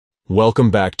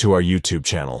Welcome back to our YouTube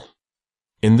channel.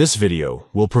 In this video,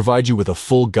 we'll provide you with a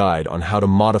full guide on how to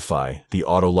modify the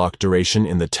auto lock duration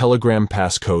in the Telegram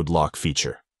Passcode Lock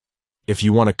feature. If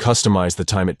you want to customize the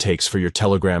time it takes for your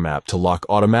Telegram app to lock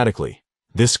automatically,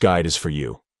 this guide is for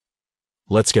you.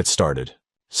 Let's get started.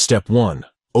 Step 1.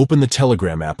 Open the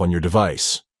Telegram app on your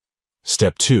device.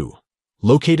 Step 2.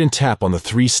 Locate and tap on the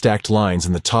 3 stacked lines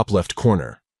in the top left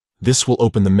corner. This will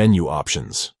open the menu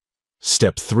options.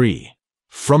 Step 3.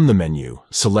 From the menu,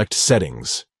 select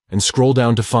Settings and scroll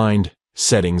down to find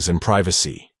Settings and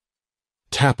Privacy.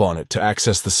 Tap on it to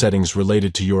access the settings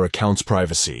related to your account's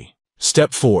privacy.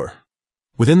 Step 4.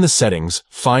 Within the settings,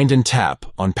 find and tap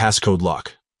on Passcode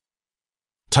Lock.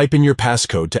 Type in your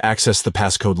passcode to access the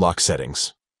Passcode Lock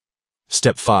settings.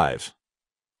 Step 5.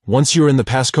 Once you're in the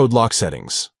Passcode Lock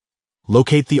settings,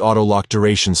 locate the Auto Lock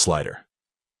Duration slider.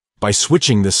 By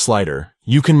switching this slider,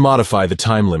 you can modify the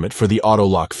time limit for the Auto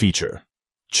Lock feature.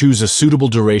 Choose a suitable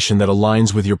duration that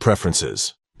aligns with your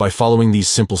preferences. By following these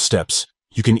simple steps,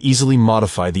 you can easily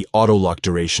modify the Auto Lock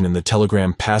duration in the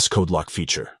Telegram Passcode Lock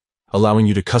feature, allowing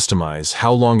you to customize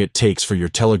how long it takes for your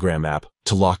Telegram app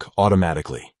to lock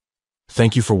automatically.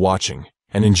 Thank you for watching,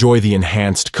 and enjoy the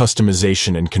enhanced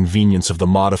customization and convenience of the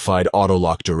modified Auto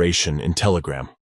Lock duration in Telegram.